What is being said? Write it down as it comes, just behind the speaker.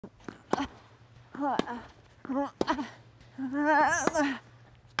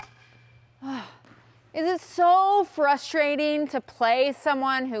Is it so frustrating to play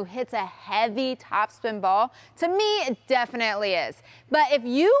someone who hits a heavy topspin ball? To me, it definitely is. But if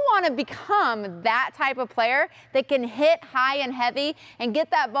you want to become that type of player that can hit high and heavy and get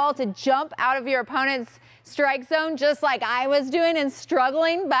that ball to jump out of your opponent's strike zone, just like I was doing and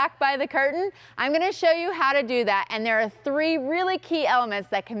struggling back by the curtain, I'm going to show you how to do that. And there are 3 really key elements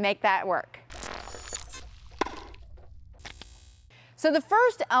that can make that work. So the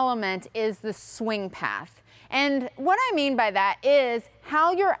first element is the swing path. And what I mean by that is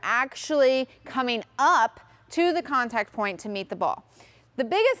how you're actually coming up to the contact point to meet the ball. The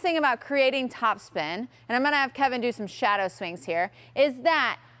biggest thing about creating topspin, and I'm going to have Kevin do some shadow swings here, is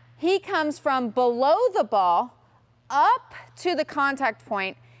that he comes from below the ball up to the contact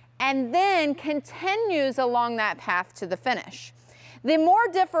point and then continues along that path to the finish. The more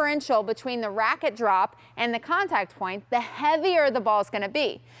differential between the racket drop and the contact point, the heavier the ball is going to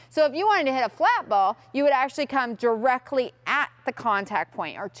be. So if you wanted to hit a flat ball, you would actually come directly at the contact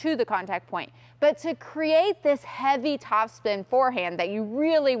point or to the contact point. But to create this heavy topspin forehand that you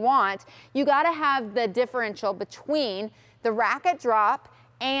really want, you got to have the differential between the racket drop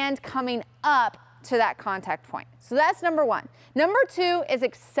and coming up to that contact point. So that's number 1. Number 2 is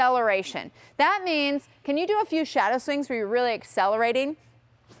acceleration. That means, can you do a few shadow swings where you're really accelerating?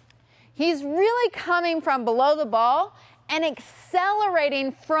 He's really coming from below the ball and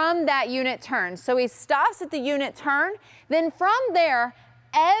accelerating from that unit turn. So he stops at the unit turn, then from there,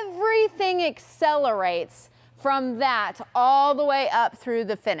 everything accelerates from that all the way up through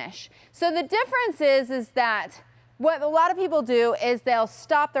the finish. So the difference is that what a lot of people do is they'll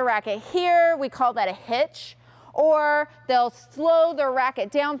stop the racket here, we call that a hitch, or they'll slow their racket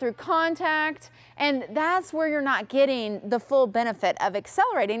down through contact, and that's where you're not getting the full benefit of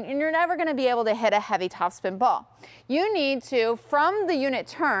accelerating, and you're never going to be able to hit a heavy topspin ball. You need to, from the unit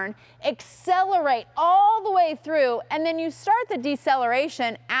turn, accelerate all the way through, and then you start the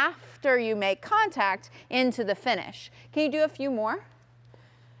deceleration after you make contact into the finish. Can you do a few more?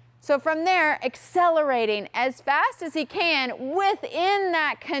 So from there, accelerating as fast as he can within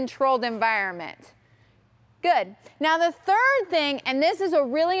that controlled environment. Good. Now the third thing, and this is a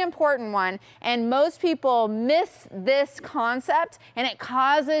really important one, and most people miss this concept, and it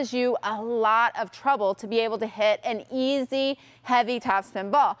causes you a lot of trouble to be able to hit an easy, heavy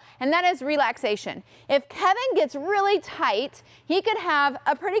topspin ball, and that is relaxation. If Kevin gets really tight, he could have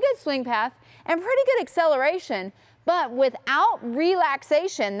a pretty good swing path and pretty good acceleration, but without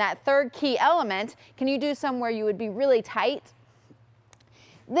relaxation, that third key element, can you do some where you would be really tight?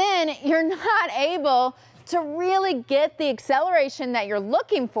 Then you're not able to really get the acceleration that you're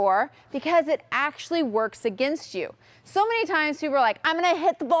looking for because it actually works against you. So many times people are like, I'm going to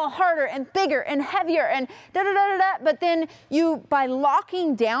hit the ball harder and bigger and heavier and da-da-da-da-da, but then you, by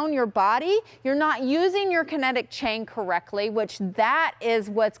locking down your body, you're not using your kinetic chain correctly, which that is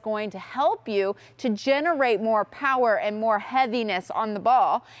what's going to help you to generate more power and more heaviness on the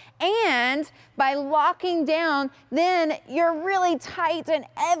ball. And by locking down, then you're really tight and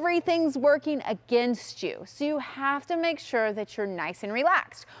everything's working against you. So you have to make sure that you're nice and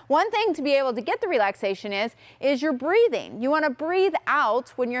relaxed. One thing to be able to get the relaxation is your breathing. You want to breathe out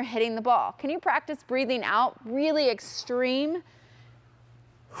when you're hitting the ball. Can you practice breathing out really extreme?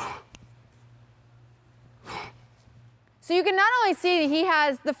 So you can not only see he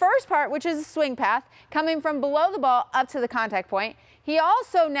has the first part, which is a swing path, coming from below the ball up to the contact point. He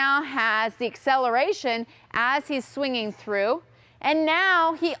also now has the acceleration as he's swinging through. And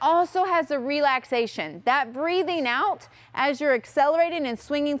now he also has the relaxation. That breathing out as you're accelerating and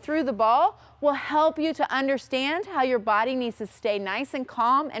swinging through the ball will help you to understand how your body needs to stay nice and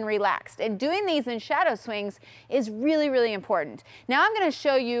calm and relaxed. And doing these in shadow swings is really, really important. Now I'm going to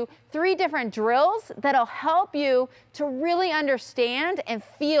show you 3 different drills that'll help you to really understand and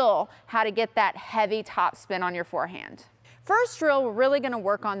feel how to get that heavy topspin on your forehand. First drill, we're really going to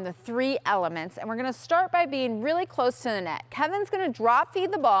work on the 3 elements, and we're going to start by being really close to the net. Kevin's going to drop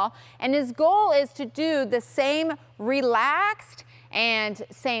feed the ball, and his goal is to do the same relaxed and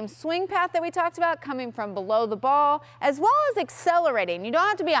same swing path that we talked about, coming from below the ball, as well as accelerating. You don't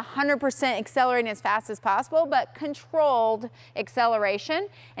have to be 100% accelerating as fast as possible, but controlled acceleration.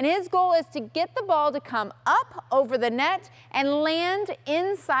 And his goal is to get the ball to come up over the net and land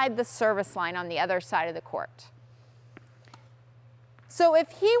inside the service line on the other side of the court. So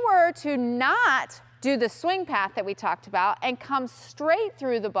if he were to not do the swing path that we talked about and come straight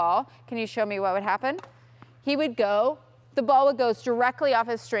through the ball, can you show me what would happen? He would go the ball would go directly off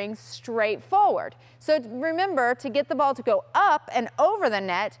his strings straight forward. So remember, to get the ball to go up and over the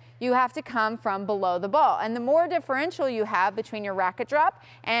net, you have to come from below the ball. And the more differential you have between your racket drop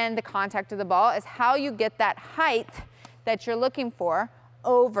and the contact of the ball is how you get that height that you're looking for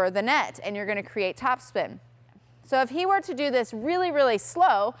over the net, and you're going to create topspin. So if he were to do this really, really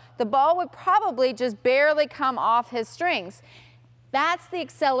slow, the ball would probably just barely come off his strings. That's the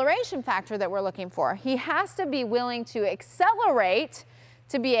acceleration factor that we're looking for. He has to be willing to accelerate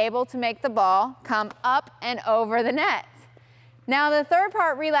to be able to make the ball come up and over the net. Now the third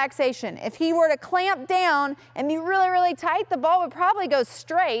part, relaxation. If he were to clamp down and be really, really tight, the ball would probably go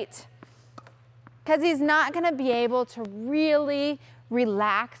straight because he's not going to be able to really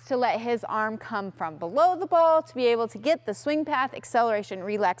relax to let his arm come from below the ball to be able to get the swing path, acceleration,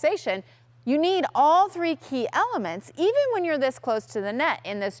 relaxation. You need all three key elements even when you're this close to the net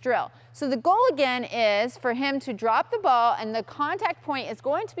in this drill. So the goal again is for him to drop the ball, and the contact point is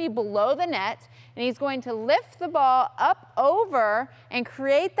going to be below the net, and he's going to lift the ball up over and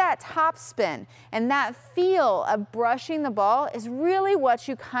create that top spin. And that feel of brushing the ball is really what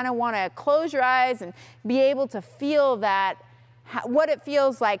you kind of want to close your eyes and be able to feel that, what it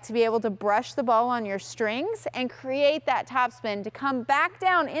feels like to be able to brush the ball on your strings and create that topspin to come back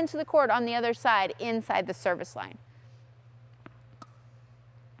down into the court on the other side inside the service line.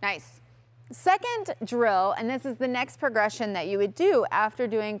 Nice. Second drill, and this is the next progression that you would do after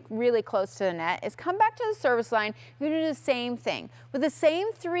doing really close to the net, is come back to the service line. You're going to do the same thing with the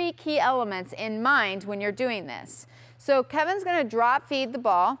same three key elements in mind when you're doing this. So Kevin's going to drop feed the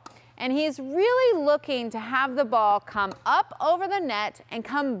ball, and he's really looking to have the ball come up over the net and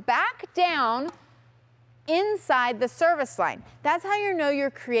come back down inside the service line. That's how you know you're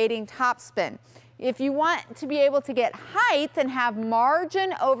creating topspin. If you want to be able to get height and have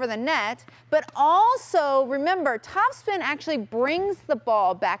margin over the net, but also remember, topspin actually brings the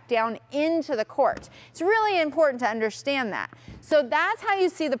ball back down into the court. It's really important to understand that. So that's how you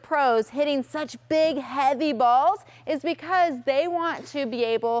see the pros hitting such big, heavy balls, is because they want to be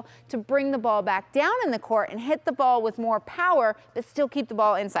able to bring the ball back down in the court and hit the ball with more power, but still keep the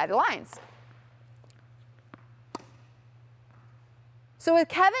ball inside the lines. So with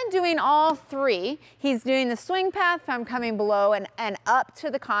Kevin doing all three, he's doing the swing path from coming below and up to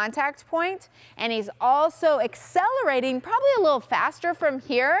the contact point, and he's also accelerating probably a little faster from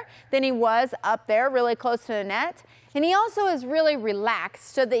here than he was up there really close to the net. And he also is really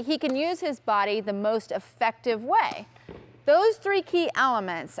relaxed so that he can use his body the most effective way. Those three key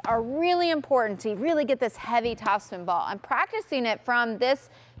elements are really important to really get this heavy topspin ball. I'm practicing it from this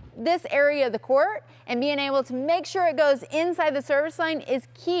area of the court, and being able to make sure it goes inside the service line is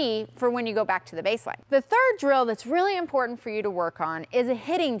key for when you go back to the baseline. The third drill that's really important for you to work on is a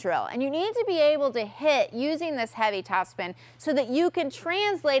hitting drill, and you need to be able to hit using this heavy topspin so that you can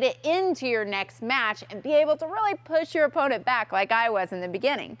translate it into your next match and be able to really push your opponent back like I was in the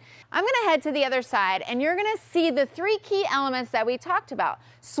beginning. I'm going to head to the other side, and you're going to see the three key elements that we talked about.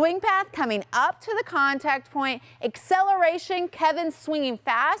 Swing path coming up to the contact point, acceleration, Kevin swinging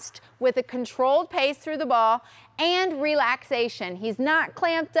fast with a controlled pace through the ball, and relaxation. He's not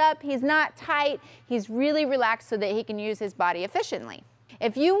clamped up, he's not tight, he's really relaxed so that he can use his body efficiently.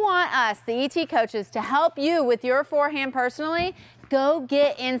 If you want us, the ET coaches, to help you with your forehand personally, go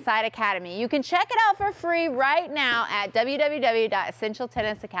get Inside Academy. You can check it out for free right now at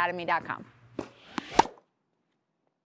www.essentialtennisacademy.com.